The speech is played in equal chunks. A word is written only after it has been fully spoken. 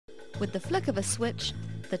With the flick of a switch,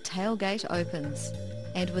 the tailgate opens,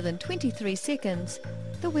 and within 23 seconds,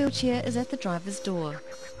 the wheelchair is at the driver's door.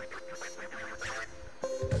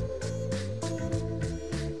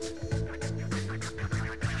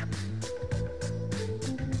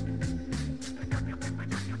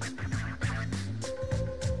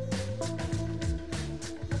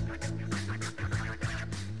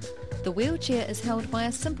 The wheelchair is held by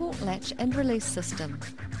a simple latch and release system.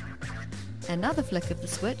 Another flick of the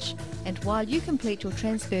switch, and while you complete your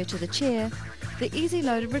transfer to the chair, the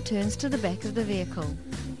Easy-Loader returns to the back of the vehicle.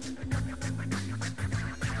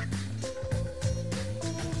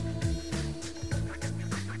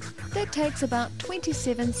 That takes about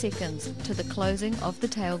 27 seconds to the closing of the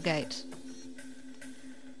tailgate.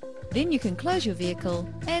 Then you can close your vehicle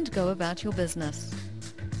and go about your business.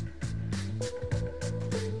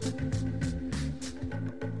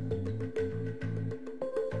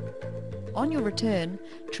 On your return,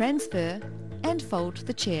 transfer and fold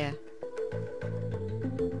the chair.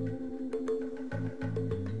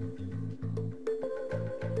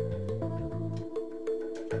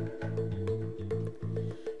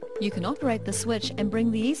 You can operate the switch and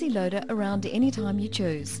bring the Easy-Loader around any time you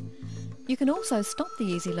choose. You can also stop the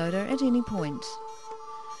Easy-Loader at any point.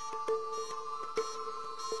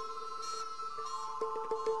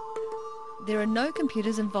 There are no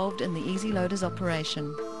computers involved in the Easy-Loader's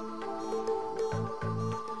operation.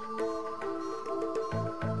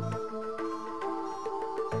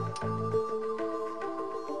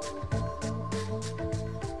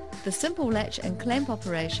 The simple latch and clamp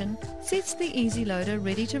operation sets the Easy-Loader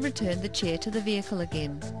ready to return the chair to the vehicle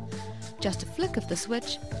again. Just a flick of the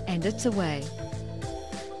switch and it's away.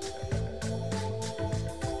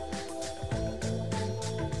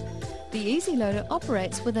 The Easy-Loader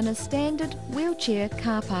operates within a standard wheelchair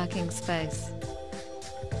car parking space.